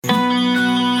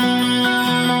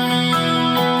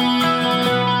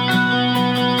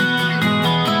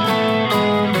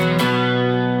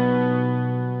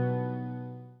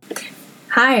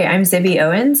Hi, I'm Zibby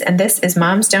Owens, and this is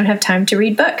Moms Don't Have Time to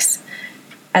Read Books.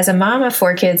 As a mom of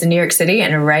 4 kids in New York City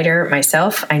and a writer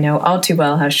myself, I know all too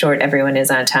well how short everyone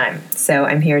is on time, so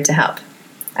I'm here to help.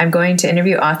 I'm going to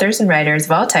interview authors and writers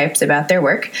of all types about their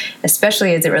work,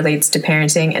 especially as it relates to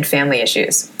parenting and family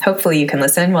issues. Hopefully you can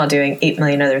listen while doing 8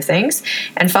 million other things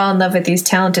and fall in love with these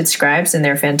talented scribes and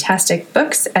their fantastic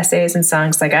books, essays, and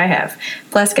songs like I have,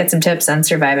 plus get some tips on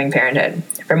surviving parenthood.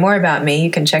 For more about me,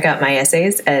 you can check out my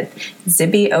essays at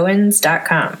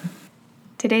zibbyowens.com.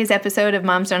 Today's episode of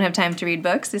Moms Don't Have Time to Read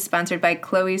Books is sponsored by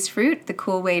Chloe's Fruit, the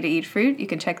cool way to eat fruit. You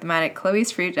can check them out at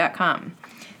chloesfruit.com.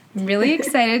 I'm really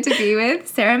excited to be with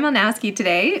Sarah Mlynowski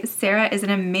today. Sarah is an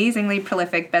amazingly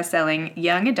prolific, best-selling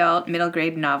young adult middle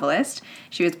grade novelist.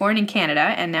 She was born in Canada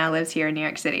and now lives here in New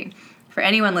York City. For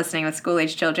anyone listening with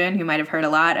school-age children who might have heard a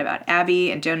lot about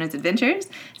Abby and Jonah's adventures,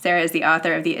 Sarah is the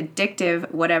author of the addictive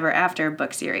Whatever After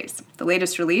book series. The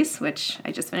latest release, which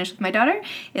I just finished with my daughter,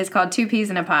 is called 2 Peas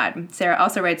in a Pod. Sarah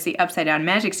also writes the Upside Down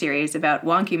Magic series about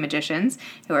wonky magicians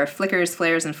who are flickers,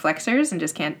 flares, and flexers and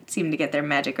just can't seem to get their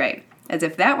magic right. As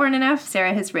if that weren't enough,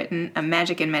 Sarah has written a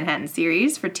Magic in Manhattan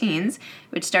series for teens,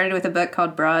 which started with a book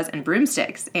called Bras and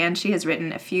Broomsticks, and she has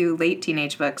written a few late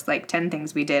teenage books like 10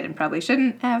 Things We Did and Probably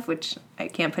Shouldn't Have, which I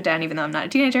can't put down even though I'm not a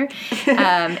teenager,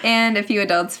 and a few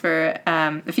adult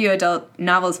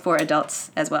novels for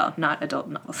adults as well, not adult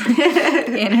novels.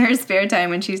 In her spare time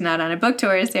when she's not on a book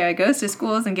tour, Sarah goes to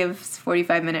schools and gives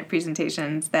 45-minute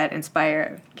presentations that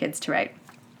inspire kids to write.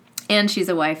 And she's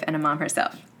a wife and a mom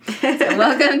herself. So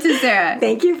welcome to Sarah.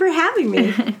 Thank you for having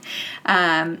me.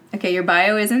 Okay, your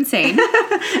bio is insane.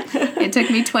 It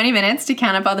took me 20 minutes to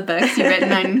count up all the books you've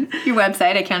written on your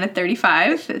website. I counted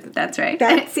 35. That's right.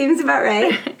 That seems about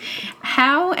right.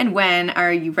 How and when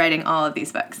are you writing all of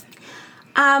these books?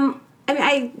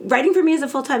 Writing for me is a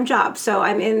full-time job, so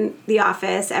I'm in the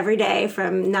office every day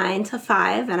from 9 to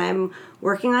 5, and I'm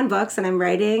working on books, and I'm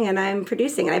writing, and I'm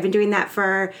producing. And I've been doing that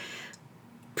for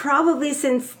probably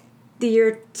since the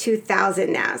year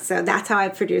 2000 now, so that's how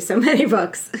I've produced so many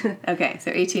books. Okay,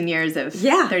 so 18 years of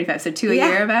 35, so 2 a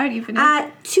year about you've been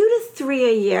doing? 2 to 3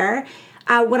 a year.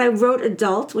 When I wrote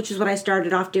adult, which is what I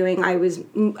started off doing, I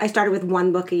started with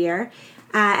 1 book a year.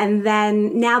 And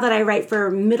then now that I write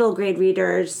for middle grade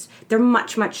readers, they're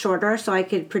much, much shorter, so I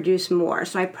could produce more.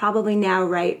 So I probably now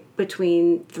write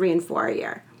between 3 and 4 a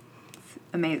year.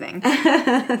 Amazing.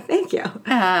 Thank you.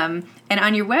 And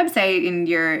on your website, in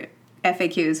your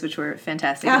FAQs, which were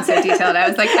fantastic and so detailed, I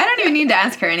was like, I don't even need to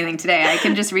ask her anything today. I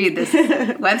can just read this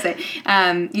website.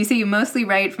 You say you mostly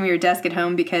write from your desk at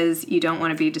home because you don't want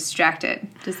to be distracted.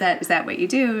 Is that what you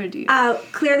do? Or do you?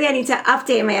 Clearly, I need to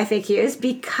update my FAQs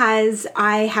because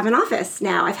I have an office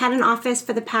now. I've had an office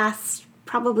for the past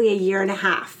probably a year and a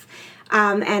half.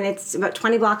 And it's about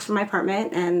 20 blocks from my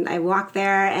apartment, and I walk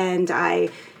there, and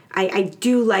I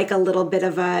do like a little bit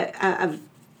of a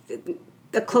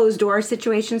closed door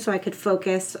situation so I could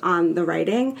focus on the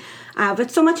writing.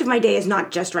 But so much of my day is not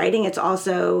just writing. It's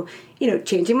also,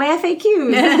 changing my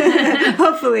FAQs,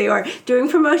 hopefully, or doing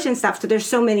promotion stuff. So there's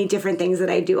so many different things that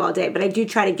I do all day. But I do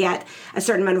try to get a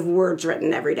certain amount of words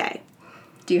written every day.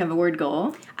 Do you have a word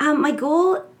goal? My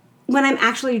goal, when I'm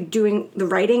actually doing the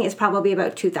writing, is probably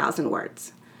about 2,000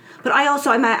 words. But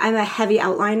I'm a heavy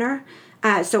outliner.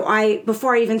 So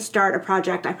before I even start a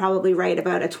project, I probably write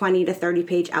about a 20 to 30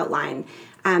 page outline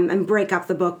and break up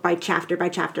the book by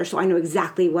chapter, so I know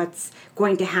exactly what's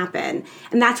going to happen.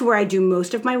 And that's where I do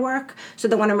most of my work. So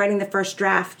that when I'm writing the first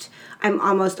draft, I'm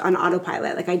almost on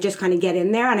autopilot. Like I just kind of get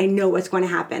in there and I know what's going to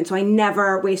happen. So I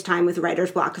never waste time with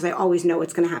writer's block because I always know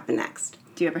what's going to happen next.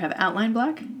 Do you ever have an outline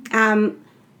block?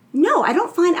 No, I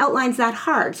don't find outlines that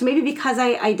hard. So maybe because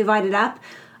I divide it up,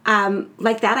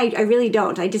 like that, I really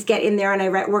don't. I just get in there and I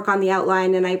work on the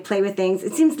outline and I play with things.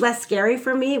 It seems less scary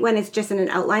for me when it's just in an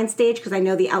outline stage because I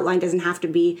know the outline doesn't have to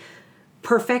be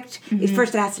perfect. Mm-hmm.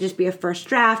 First, it has to just be a first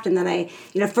draft, and then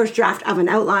first draft of an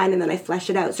outline, and then I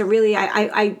flesh it out. So really,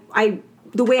 I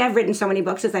the way I've written so many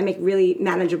books is I make really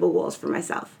manageable goals for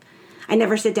myself. I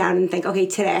never sit down and think, okay,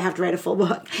 today I have to write a full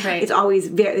book. Right. It's always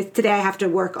today I have to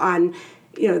work on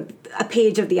a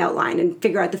page of the outline and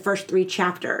figure out the first 3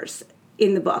 chapters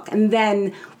in the book. And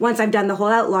then once I've done the whole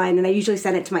outline, and I usually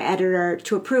send it to my editor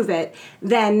to approve it,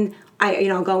 then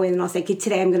I'll go in and I'll say, okay,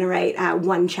 today I'm going to write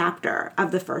 1 chapter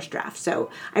of the first draft. So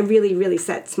I really, really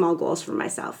set small goals for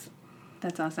myself.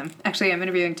 That's awesome. Actually, I'm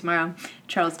interviewing tomorrow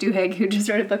Charles Duhigg, who just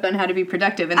wrote a book on how to be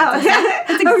productive. And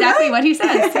that's exactly what he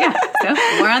says. Yeah. So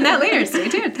more on that later. Stay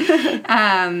tuned.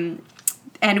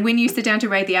 And when you sit down to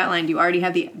write the outline, do you already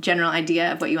have the general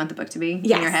idea of what you want the book to be in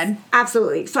your head?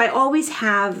 Absolutely. So I always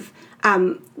have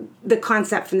the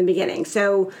concept from the beginning.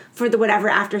 So for the whatever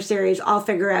after series, I'll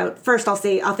figure out, first I'll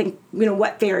think,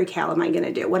 what fairy tale am I going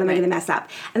to do? What am I going to mess up?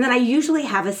 And then I usually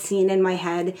have a scene in my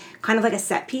head, kind of like a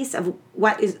set piece of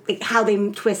what is, like, how they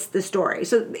twist the story.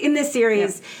 So in this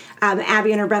series,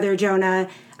 Abby and her brother Jonah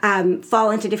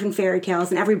fall into different fairy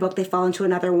tales. In every book, they fall into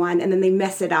another one, and then they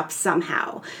mess it up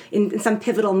somehow in some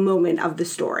pivotal moment of the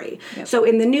story. Yep. So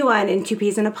in the new one, in Two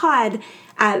Peas in a Pod,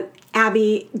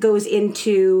 Abby goes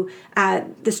into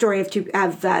the story of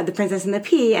the Princess and the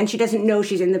Pea, and she doesn't know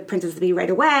she's in the Princess and the Pea right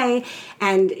away,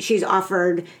 and she's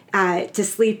offered to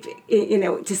sleep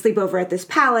over at this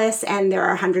palace, and there are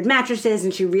 100 mattresses,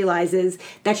 and she realizes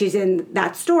that she's in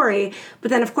that story. But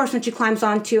then, of course, when she climbs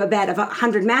onto a bed of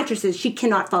 100 mattresses, she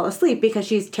cannot fall asleep because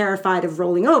she's terrified of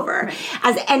rolling over,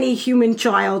 as any human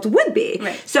child would be.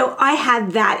 Right. So I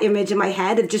had that image in my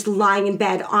head of just lying in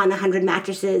bed on 100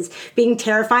 mattresses, being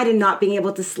terrified and not being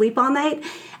able to sleep all night.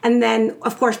 And then,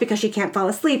 of course, because she can't fall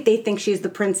asleep, they think she's the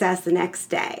princess the next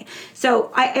day.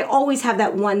 So I always have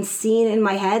that one scene in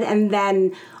my head, and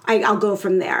then I'll go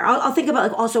from there. I'll think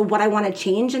about, like, also what I want to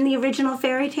change in the original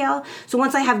fairy tale. So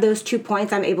once I have those 2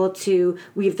 points, I'm able to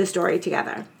weave the story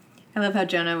together. I love how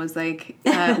Jonah was like,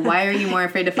 why are you more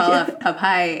afraid to fall up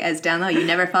high as down low? You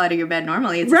never fall out of your bed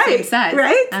normally. It's the same size.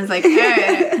 Right? I was like,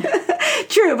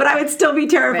 True, but I would still be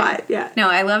terrified. Right. Yeah. No,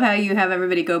 I love how you have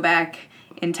everybody go back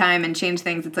in time and change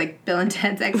things. It's like Bill and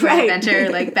Ted's Excellent Adventure,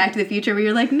 like Back to the Future, where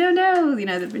you're like, no,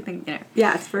 everything,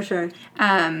 Yes, for sure.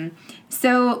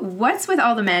 So what's with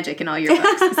all the magic in all your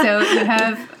books? So you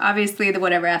have, obviously, the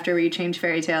Whatever After, where you change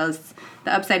fairy tales,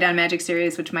 the Upside Down Magic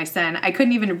series, which my son, I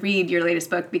couldn't even read your latest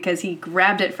book because he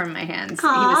grabbed it from my hands.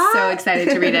 Aww. He was so excited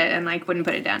to read it and, like, wouldn't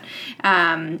put it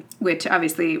down. Which,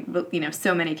 obviously,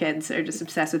 so many kids are just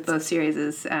obsessed with both series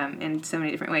in so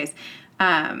many different ways.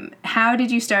 How did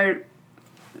you start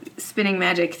spinning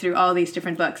magic through all these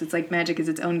different books? It's like magic is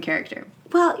its own character.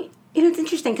 Well, it's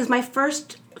interesting because my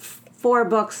first 4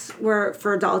 books were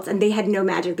for adults, and they had no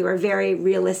magic. They were very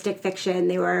realistic fiction.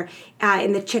 They were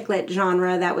in the chick lit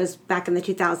genre that was back in the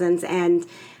 2000s, and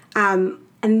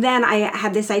then I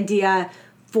had this idea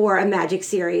for a magic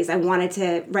series. I wanted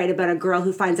to write about a girl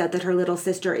who finds out that her little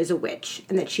sister is a witch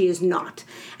and that she is not.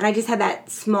 And I just had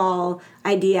that small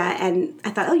idea, and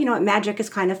I thought, magic is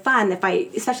kind of fun,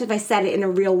 especially if I set it in a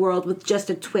real world with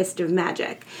just a twist of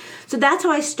magic. So that's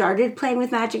how I started playing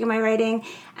with magic in my writing.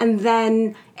 And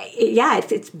then,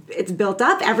 it's built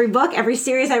up. Every book, every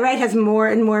series I write has more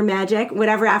and more magic.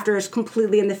 Whatever After is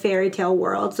completely in the fairy tale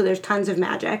world, so there's tons of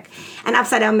magic. And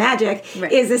Upside Down Magic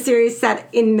is a series set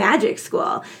in magic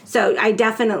school. So I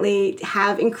definitely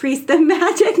have increased the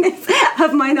magicness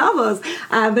of my novels.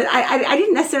 But I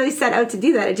didn't necessarily set out to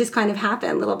do that. It just kind of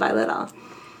happened little by little.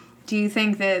 Do you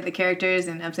think that the characters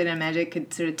in Upside Down Magic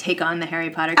could sort of take on the Harry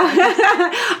Potter characters?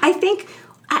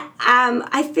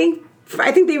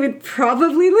 I think they would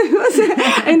probably lose.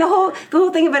 I mean, the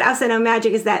whole thing about Upside Down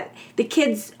Magic is that the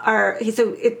kids are,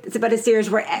 so it's about a series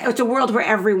where it's a world where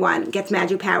everyone gets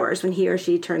magic powers when he or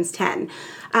she turns 10.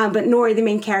 But Nori, the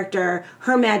main character,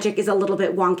 her magic is a little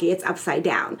bit wonky. It's upside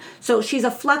down. So she's a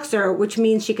fluxer, which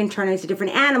means she can turn into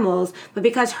different animals. But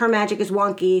because her magic is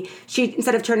wonky, she,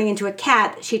 instead of turning into a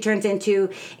cat, she turns into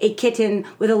a kitten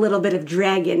with a little bit of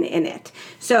dragon in it.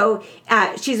 So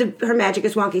her magic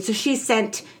is wonky. So she's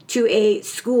sent to a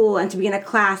school and to be in a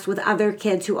class with other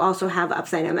kids who also have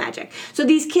upside down magic. So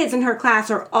these kids in her class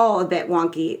are all a bit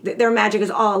wonky. Their magic is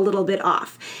all a little bit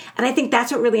off. And I think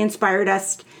that's what really inspired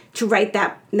us to write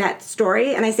that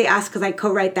story. And I say us because I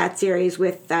co-write that series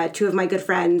with 2 of my good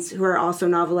friends who are also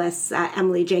novelists,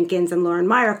 Emily Jenkins and Lauren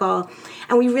Miracle.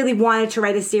 And we really wanted to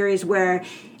write a series where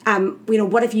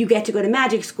what if you get to go to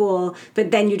magic school,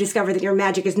 but then you discover that your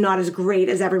magic is not as great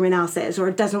as everyone else's, or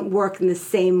it doesn't work in the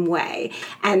same way.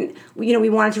 And, we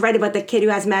wanted to write about the kid who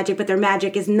has magic, but their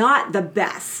magic is not the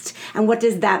best. And what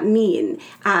does that mean?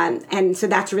 And so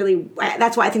that's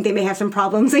why I think they may have some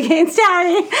problems against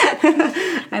Harry.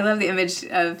 I love the image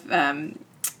of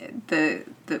the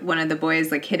one of the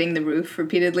boys like hitting the roof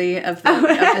repeatedly of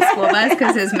the school bus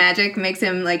because his magic makes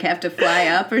him like have to fly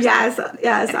up or something.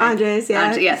 Yes, Andres,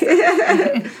 yeah. Yes.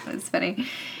 That's funny.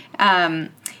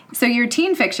 So your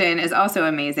teen fiction is also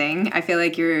amazing. I feel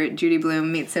like your Judy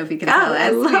Blume meets Sophie Kinsella. Oh, I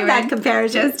love that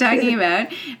comparison. Just talking about.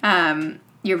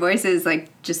 Your voice is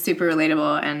like just super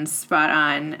relatable and spot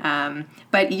on.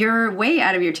 But you're way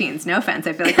out of your teens. No offense.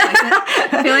 I feel like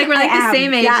we're like the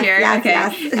same age here. Yes,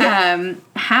 okay. Yes.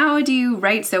 How do you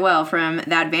write so well from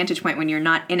that vantage point when you're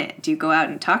not in it? Do you go out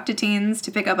and talk to teens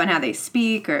to pick up on how they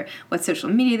speak, or what social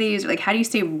media they use? Or like, how do you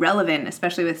stay relevant,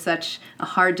 especially with such a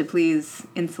hard to please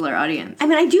insular audience? I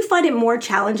mean, I do find it more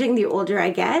challenging the older I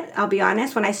get. I'll be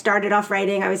honest. When I started off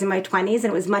writing, I was in my 20s, and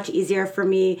it was much easier for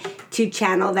me to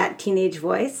channel that teenage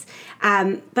voice.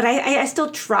 But I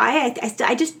still try.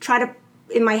 I just try to,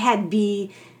 in my head,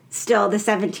 be still the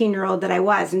 17-year-old that I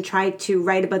was and try to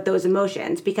write about those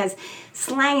emotions, because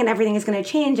slang and everything is going to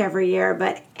change every year,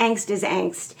 but angst is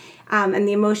angst, and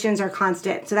the emotions are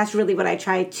constant. So that's really what I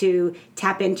try to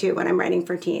tap into when I'm writing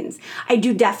for teens. I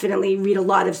do definitely read a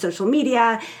lot of social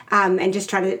media and just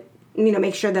try to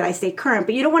make sure that I stay current.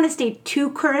 But you don't want to stay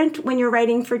too current when you're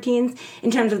writing for teens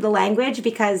in terms of the language,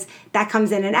 because that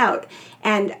comes in and out.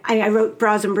 And I wrote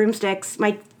Bras and Broomsticks,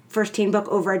 my first teen book,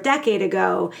 over a decade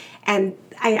ago, and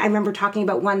I remember talking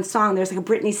about one song. There's like a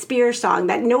Britney Spears song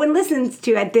that no one listens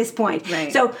to at this point.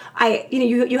 Right. So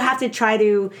you have to try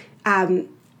to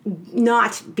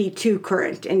not be too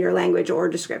current in your language or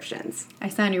descriptions. I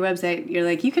saw on your website, you're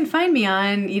like, you can find me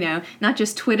on, not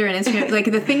just Twitter and Instagram,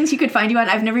 like the things you could find you on,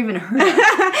 I've never even heard of.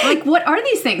 Like, what are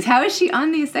these things? How is she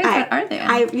on these sites? What are they?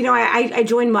 I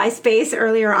joined MySpace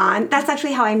earlier on. That's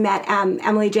actually how I met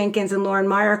Emily Jenkins and Lauren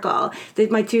Myracle,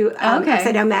 my two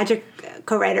Upside Down Magic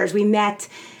co-writers. We met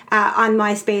on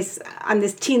MySpace on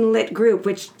this teen lit group,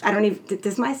 which I don't even,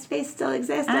 does MySpace still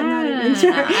exist? I'm not even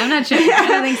sure. I'm not sure. I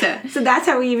don't think so. So that's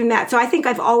how we even met. So I think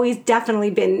I've always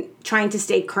definitely been trying to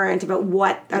stay current about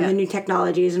what are the new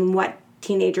technologies and what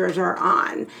teenagers are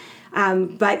on.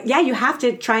 But yeah, you have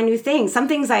to try new things. Some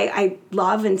things I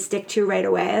love and stick to right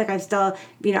away. Like I'm still,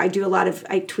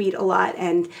 I tweet a lot,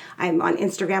 and I'm on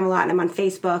Instagram a lot, and I'm on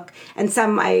Facebook. And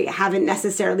some I haven't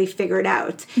necessarily figured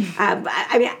out.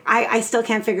 I still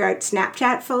can't figure out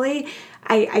Snapchat fully.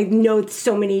 I know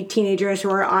so many teenagers who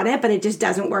are on it, but it just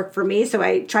doesn't work for me. So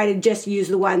I try to just use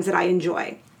the ones that I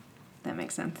enjoy. That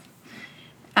makes sense.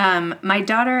 My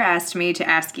daughter asked me to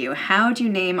ask you, how do you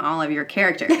name all of your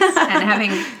characters? And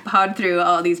having pawed through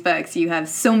all these books, you have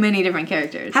so many different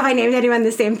characters. Have I named anyone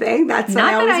the same thing? That's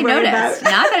not what I always worry noticed.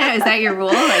 about. Not that I noticed. Is that your rule?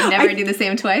 Like never do the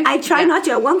same twice? I try not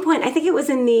to. At one point, I think it was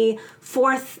in the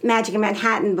 4th Magic in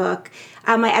Manhattan book,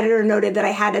 my editor noted that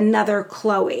I had another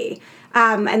Chloe.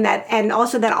 And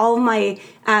also that all of my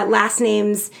last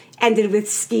names ended with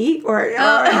ski or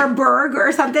Berg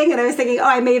or something. And I was thinking,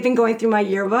 I may have been going through my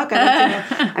yearbook.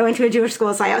 I went to a Jewish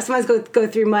school, so I sometimes go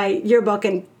through my yearbook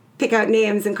and pick out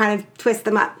names and kind of twist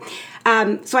them up.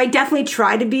 So I definitely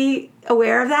try to be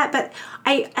aware of that. But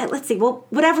let's see. Well,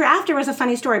 Whatever After was a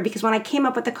funny story, because when I came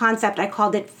up with the concept, I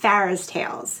called it Farrah's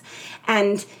Tales.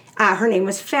 And her name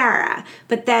was Farrah,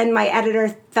 but then my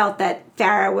editor felt that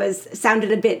Farrah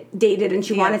sounded a bit dated, and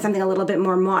she wanted something a little bit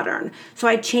more modern. So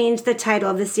I changed the title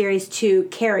of the series to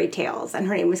Carrie Tales, and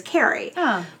her name was Carrie.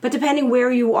 Oh. But depending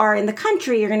where you are in the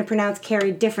country, you're going to pronounce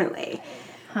Carrie differently.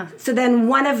 Huh. So then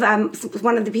one of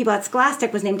the people at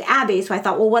Scholastic was named Abby, so I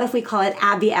thought, well, what if we call it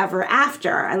Abby Ever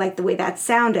After? I liked the way that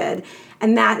sounded.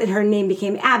 And her name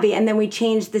became Abby, and then we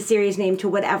changed the series name to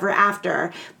Whatever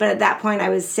After. But at that point, I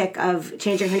was sick of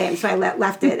changing her name, so I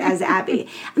left it as Abby.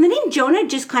 And the name Jonah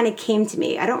just kind of came to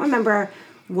me. I don't remember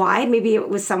why. Maybe it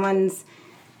was someone's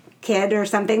kid or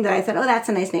something that I thought, that's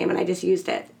a nice name, and I just used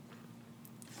it.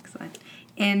 Excellent.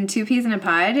 In Two Peas in a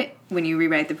Pod, when you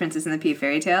rewrite The Princess and the Pea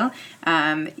fairy tale,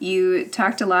 you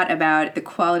talked a lot about the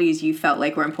qualities you felt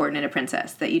like were important in a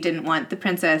princess, that you didn't want the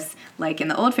princess, like in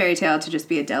the old fairy tale, to just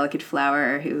be a delicate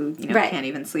flower who can't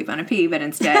even sleep on a pea, but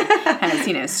instead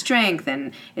has strength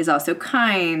and is also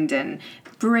kind and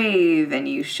brave, and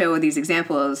you show these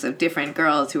examples of different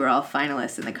girls who are all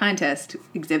finalists in the contest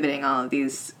exhibiting all of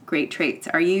these great traits.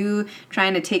 Are you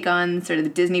trying to take on sort of the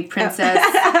Disney princess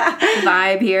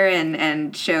vibe here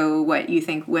and show what you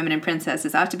think women and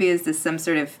princesses ought to be? Is this some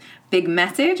sort of big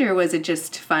message, or was it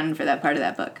just fun for that part of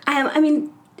that book?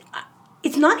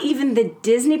 It's not even the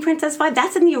Disney princess vibe.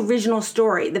 That's in the original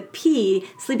story. The pea,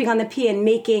 sleeping on the pea and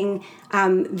making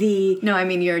the... No, I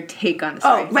mean your take on the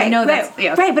story. Oh, right. I know right, that's...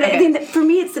 Yeah, right, but okay. I mean, for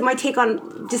me, it's my take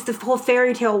on just the whole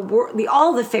fairy tale,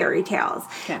 all the fairy tales.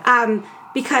 Okay.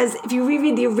 Because if you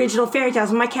reread the original fairy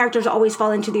tales, my characters always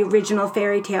fall into the original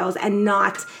fairy tales and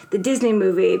not the Disney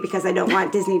movie, because I don't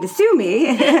want Disney to sue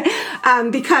me,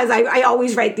 because I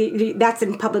always write that's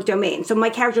in public domain. So my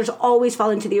characters always fall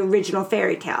into the original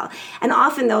fairy tale. And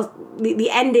often the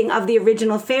ending of the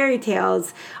original fairy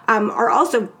tales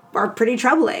are pretty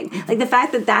troubling. Like the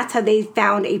fact that that's how they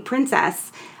found a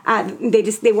princess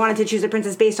They wanted to choose a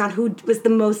princess based on who was the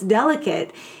most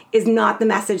delicate is not the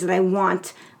message that I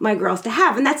want my girls to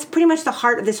have. And that's pretty much the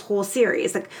heart of this whole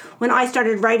series. Like, when I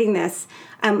started writing this,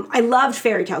 I loved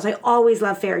fairy tales. I always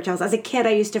loved fairy tales. As a kid,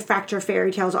 I used to fracture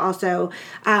fairy tales also.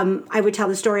 I would tell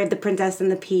the story of the princess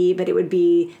and the pea, but it would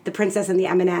be the princess and the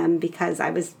M&M because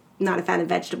I was not a fan of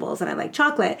vegetables and I like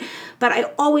chocolate. But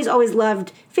I always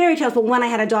loved fairy tales. But when I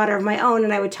had a daughter of my own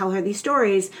and I would tell her these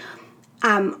stories,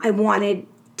 I wanted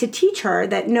to teach her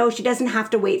that no, she doesn't have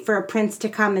to wait for a prince to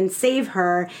come and save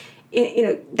her.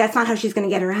 That's not how she's going to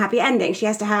get her happy ending. She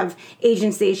has to have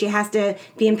agency. She has to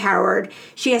be empowered.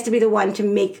 She has to be the one to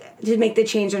make the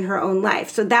change in her own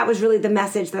life. So that was really the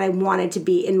message that I wanted to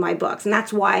be in my books. And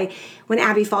that's why when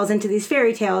Abby falls into these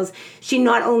fairy tales, she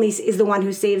not only is the one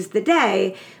who saves the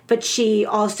day, but she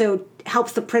also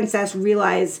helps the princess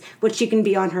realize what she can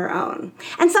be on her own.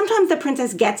 And sometimes the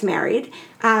princess gets married.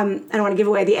 I don't want to give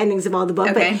away the endings of all the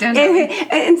books, okay,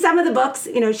 but in some of the books,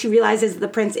 she realizes the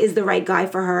prince is the right guy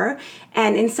for her.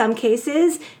 And in some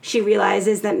cases, she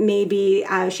realizes that maybe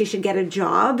she should get a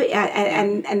job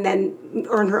and then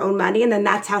earn her own money. And then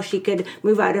that's how she could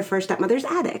move out of her stepmother's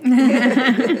attic.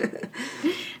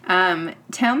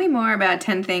 Tell me more about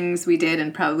 10 Things We Did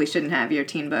and Probably Shouldn't Have, your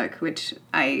teen book, which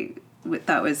I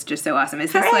thought was just so awesome.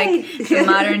 Is this Hooray! like the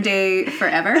modern day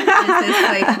Forever? Is this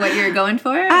like what you're going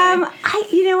for?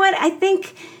 You know what? I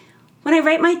think when I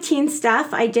write my teen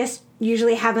stuff, I just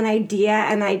usually have an idea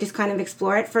and I just kind of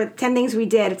explore it. For 10 Things We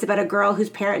Did, it's about a girl whose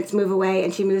parents move away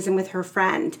and she moves in with her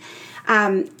friend.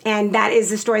 And that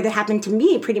is a story that happened to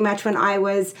me pretty much when I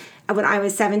was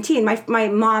 17. My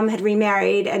mom had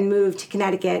remarried and moved to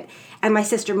Connecticut, and my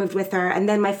sister moved with her. And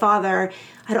then my father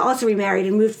had also remarried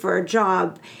and moved for a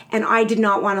job, and I did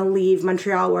not want to leave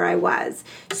Montreal where I was.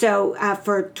 So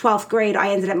for 12th grade, I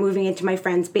ended up moving into my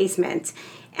friend's basement.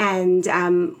 And,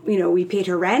 we paid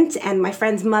her rent, and my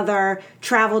friend's mother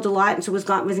traveled a lot, and so was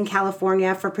in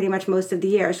California for pretty much most of the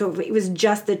year. So it was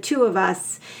just the two of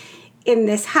us in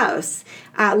this house,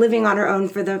 living on our own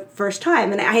for the first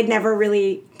time. And I had never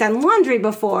really done laundry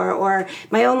before, or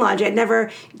my own laundry. I'd never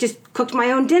just cooked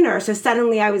my own dinner. So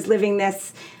suddenly I was living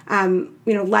this,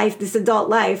 life, this adult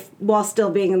life, while still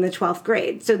being in the 12th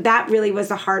grade. So that really was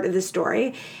the heart of the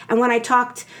story. And when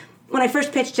I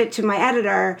first pitched it to my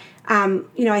editor,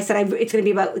 I said it's going to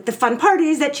be about the fun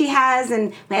parties that she has.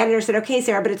 And my editor said, okay,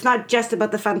 Sarah, but it's not just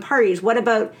about the fun parties. What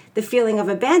about the feeling of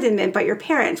abandonment by your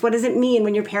parents? What does it mean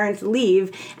when your parents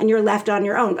leave and you're left on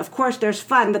your own? Of course, there's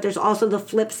fun, but there's also the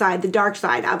flip side, the dark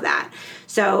side of that.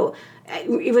 So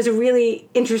it was a really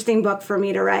interesting book for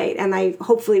me to write. And I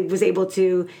hopefully was able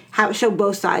to show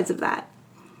both sides of that.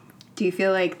 Do you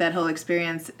feel like that whole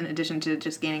experience, in addition to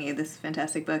just gaining you this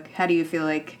fantastic book, how do you feel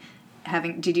like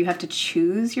did you have to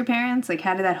choose your parents? Like,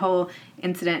 how did that whole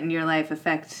incident in your life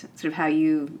affect sort of how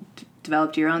you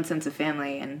developed your own sense of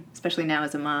family, and especially now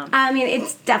as a mom? I mean,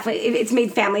 it's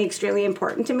made family extremely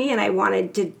important to me, and I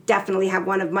wanted to definitely have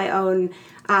one of my own.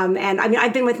 And I mean,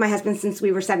 I've been with my husband since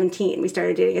we were 17. We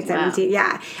started dating at 17.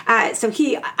 Wow. Yeah. So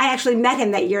I actually met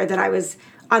him that year that I was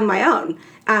on my own.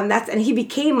 And he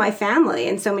became my family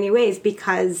in so many ways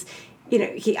because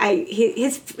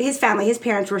his family, his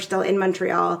parents were still in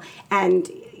Montreal, and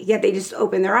yet they just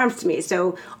opened their arms to me.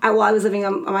 So while I was living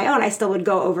on my own, I still would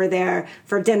go over there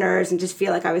for dinners and just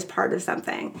feel like I was part of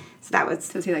something. So that was...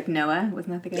 So is he like Noah?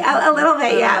 Wasn't that the guy? Yeah, a little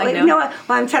bit, yeah. Like Noah.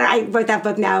 Well, I wrote that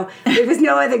book now. It was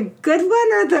Noah the good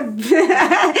one or the...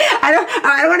 I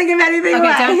don't want to give anything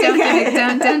away.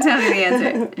 Don't tell me the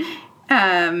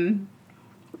answer.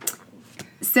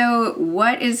 So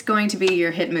what is going to be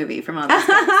your hit movie from all this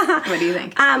stuff? What do you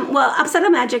think? Well, Upside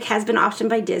Down Magic has been optioned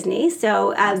by Disney,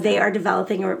 so they are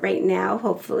developing it right now,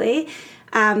 hopefully.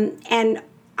 And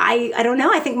I don't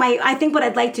know. I think what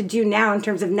I'd like to do now in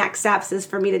terms of next steps is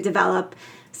for me to develop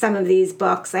some of these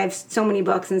books. I have so many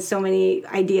books and so many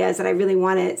ideas that I really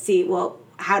want to see, well,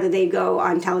 how do they go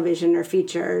on television or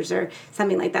features or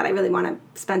something like that. I really want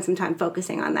to spend some time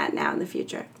focusing on that now in the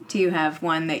future. Do you have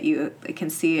one that you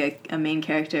can see a main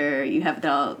character, you have it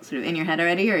all sort of in your head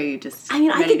already, or are you just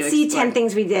I could see 10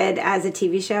 Things We Did as a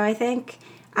TV show, I think.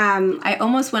 I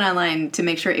almost went online to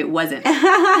make sure it wasn't. Because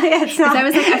I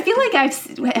was like, I feel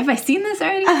like have I seen this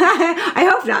already? I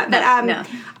hope not. No.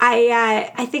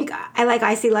 I think I like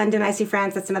I See London, I See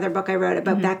France. That's another book I wrote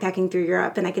about backpacking through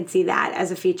Europe, and I could see that as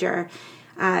a feature.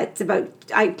 It's about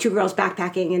two girls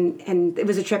backpacking, and it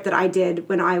was a trip that I did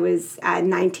when I was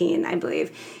 19, I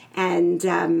believe. And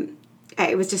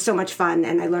it was just so much fun,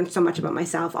 and I learned so much about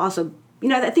myself. Also,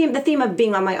 the theme of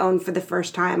being on my own for the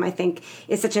first time, I think,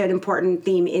 is such an important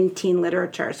theme in teen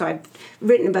literature. So I've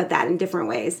written about that in different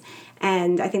ways,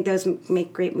 and I think those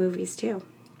make great movies too.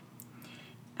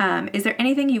 Is there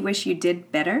anything you wish you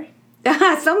did better?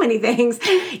 So many things.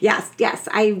 Yes.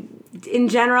 In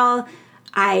general,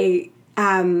 I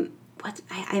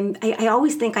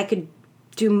always think I could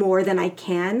do more than I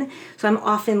can, so I'm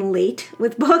often late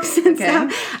with books and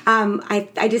stuff.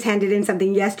 I just handed in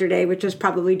something yesterday, which was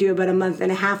probably due about a month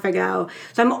and a half ago,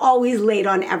 so I'm always late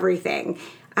on everything,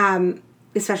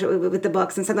 especially with the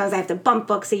books. And sometimes I have to bump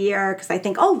books a year because I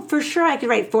think, oh, for sure I could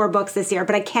write 4 books this year,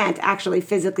 but I can't actually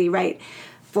physically write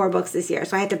 4 books this year,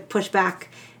 so I had to push back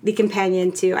the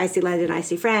companion to I See London, I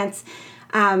See France.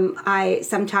 I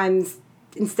sometimes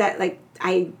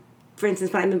for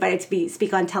instance, when I'm invited to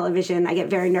speak on television, I get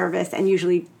very nervous and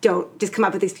usually don't just come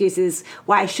up with excuses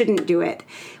why I shouldn't do it,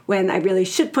 when I really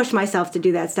should push myself to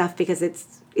do that stuff because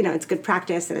it's good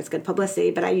practice and it's good publicity,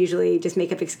 but I usually just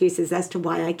make up excuses as to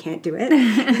why I can't do it.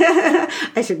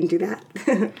 I shouldn't do that.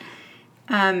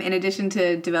 In addition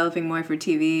to developing more for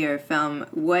TV or film,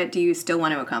 what do you still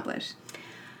want to accomplish?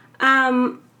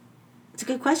 It's a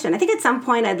good question. I think at some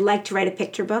point I'd like to write a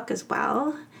picture book as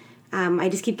well. I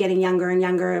just keep getting younger and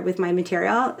younger with my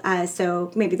material, so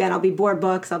maybe then I'll be bored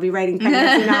books. I'll be writing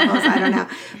pregnancy novels. I don't know,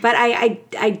 but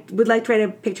I would like to write a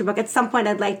picture book. At some point,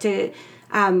 I'd like to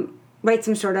write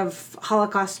some sort of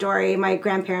Holocaust story. My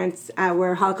grandparents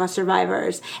were Holocaust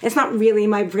survivors. It's not really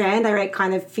my brand. I write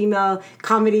kind of female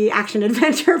comedy, action,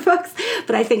 adventure books,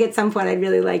 but I think at some point I'd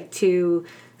really like to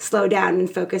slow down and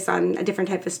focus on a different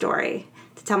type of story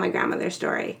to tell my grandmother's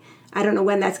story. I don't know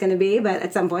when that's going to be, but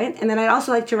at some point. And then I'd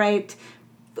also like to write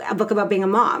a book about being a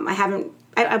mom.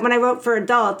 When I wrote for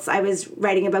adults, I was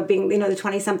writing about being, the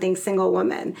 20-something single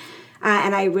woman.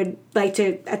 And I would like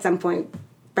to, at some point,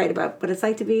 write about what it's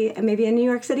like to be maybe a New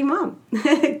York City mom.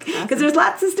 Because there's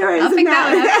lots of stories. I'll pick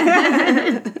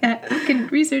that one up. You can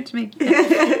research me.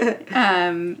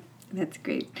 That's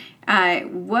great.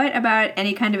 What about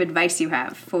any kind of advice you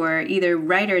have for either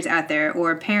writers out there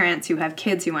or parents who have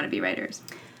kids who want to be writers?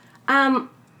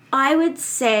 I would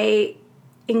say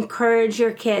encourage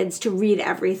your kids to read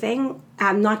everything,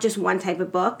 not just one type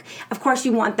of book. Of course,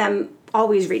 you want them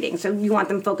always reading, so you want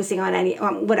them focusing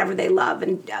on whatever they love,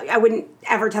 and I wouldn't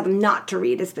ever tell them not to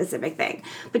read a specific thing,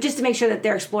 but just to make sure that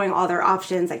they're exploring all their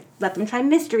options, like let them try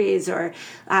mysteries, or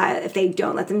if they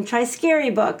don't, let them try scary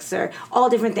books, or all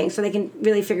different things, so they can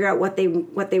really figure out what they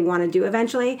want to do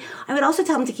eventually. I would also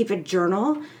tell them to keep a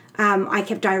journal. I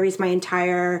kept diaries my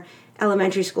entire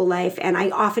elementary school life, and I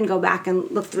often go back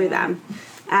and look through them.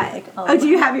 Do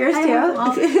you have yours too?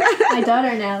 My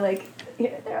daughter now,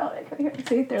 they're all here.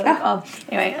 See, they're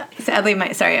anyway. Sadly,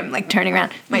 I'm turning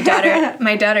around. My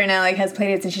daughter now has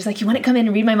playdates, and she's like, "You want to come in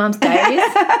and read my mom's diaries?"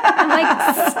 I'm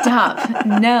like, "Stop,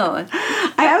 no."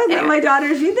 I haven't let my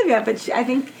daughters read them yet, but I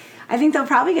think they'll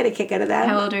probably get a kick out of them.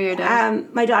 How old are your daughters?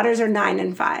 My daughters are 9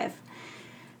 and 5.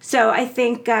 So I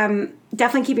think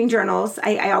definitely keeping journals.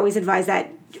 I always advise that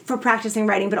for practicing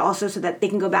writing, but also so that they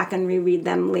can go back and reread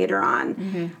them later on.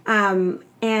 Mm-hmm.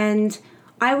 And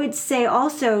I would say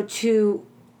also to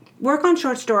work on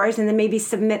short stories and then maybe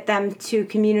submit them to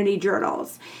community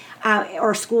journals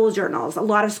or school journals. A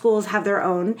lot of schools have their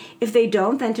own. If they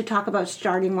don't, then to talk about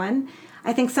starting one.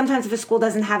 I think sometimes if a school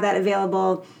doesn't have that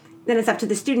available, then it's up to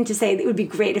the student to say, it would be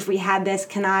great if we had this.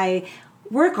 Can I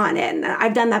work on it? And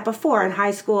I've done that before. In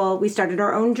high school, we started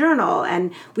our own journal,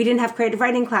 and we didn't have creative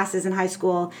writing classes in high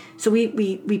school, so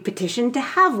we petitioned to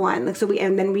have one.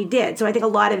 And then we did. So I think a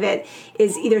lot of it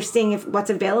is either seeing what's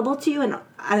available to you and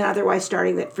otherwise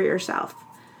starting it for yourself.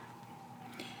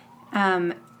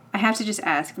 I have to just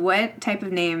ask, what type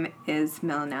of name is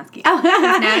Mlynowski? Now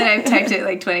that I've typed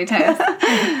it 20 times.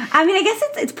 I guess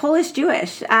it's Polish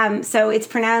Jewish. So it's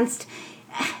pronounced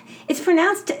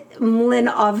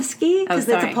Mlynowski because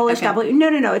it's a Polish W.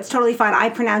 No, it's totally fine. I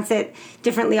pronounce it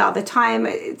differently all the time.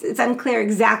 It's unclear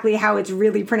exactly how it's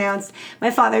really pronounced.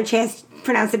 My father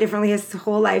pronounced it differently his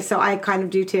whole life, so I kind of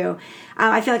do too.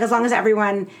 I feel like as long as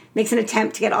everyone makes an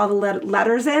attempt to get all the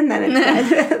letters in, then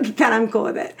then I'm cool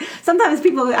with it. Sometimes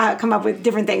people come up with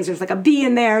different things. There's a B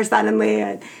in there suddenly,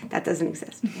 and that doesn't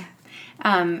exist. Yeah.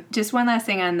 Just one last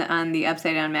thing on the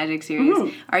Upside Down Magic series.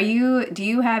 Mm-hmm. Do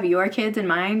you have your kids in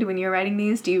mind when you're writing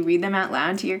these? Do you read them out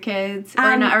loud to your kids,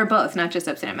 or both? Not just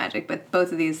Upside Down Magic, but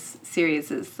both of these series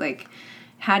is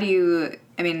how do you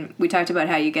I mean, we talked about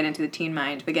how you get into the teen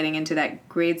mind, but getting into that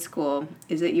grade school,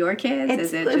 is it your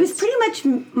kids? It was pretty much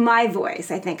my voice,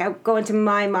 I think. I go into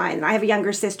my mind. I have a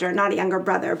younger sister, not a younger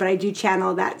brother, but I do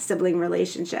channel that sibling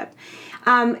relationship.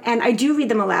 And I do read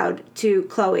them aloud to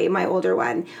Chloe, my older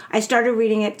one. I started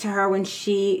reading it to her when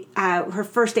she, her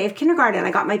first day of kindergarten.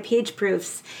 I got my page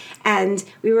proofs, and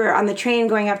we were on the train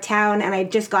going uptown, and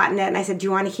I'd just gotten it, and I said, do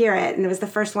you want to hear it? And it was the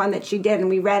first one that she did, and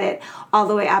we read it all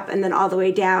the way up and then all the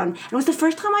way down. And it was the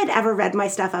first time I'd ever read my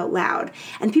stuff out loud.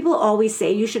 And people always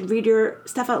say you should read your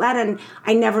stuff out loud, and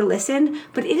I never listened,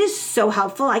 but it is so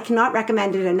helpful. I cannot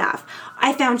recommend it enough.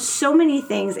 I found so many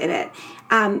things in it.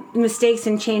 Mistakes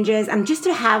and changes, and just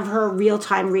to have her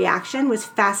real-time reaction was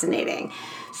fascinating.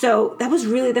 So that was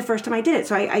really the first time I did it.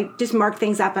 So I just marked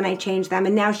things up and I changed them,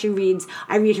 and now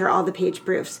I read her all the page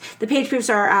proofs. The page proofs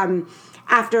are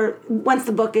once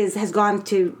the book has gone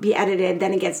to be edited,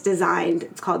 then it gets designed.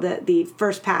 It's called the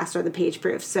first pass, or the page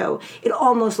proof. So it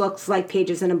almost looks like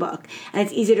pages in a book, and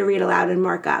it's easy to read aloud and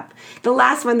mark up. The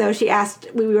last one, though, she asked,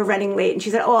 we were running late, and she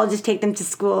said, I'll just take them to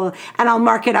school and I'll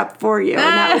mark it up for you. And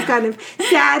that was kind of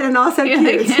sad and also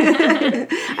cute.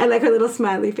 I like her little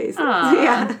smiley face.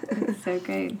 Yeah, that's so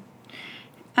great.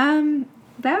 That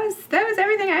was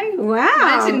everything I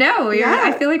wanted to know. Yeah.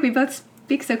 I feel like we both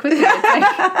speak so quickly. It's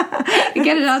like, we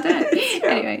get it all done.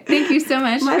 Anyway, thank you so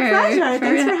much for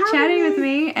chatting with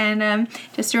me. And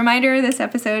just a reminder, this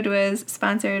episode was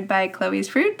sponsored by Chloe's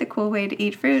Fruit, the cool way to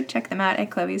eat fruit. Check them out at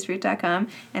chloesfruit.com.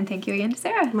 And thank you again to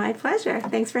Sarah. My pleasure.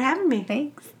 Thanks for having me.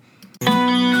 Thanks.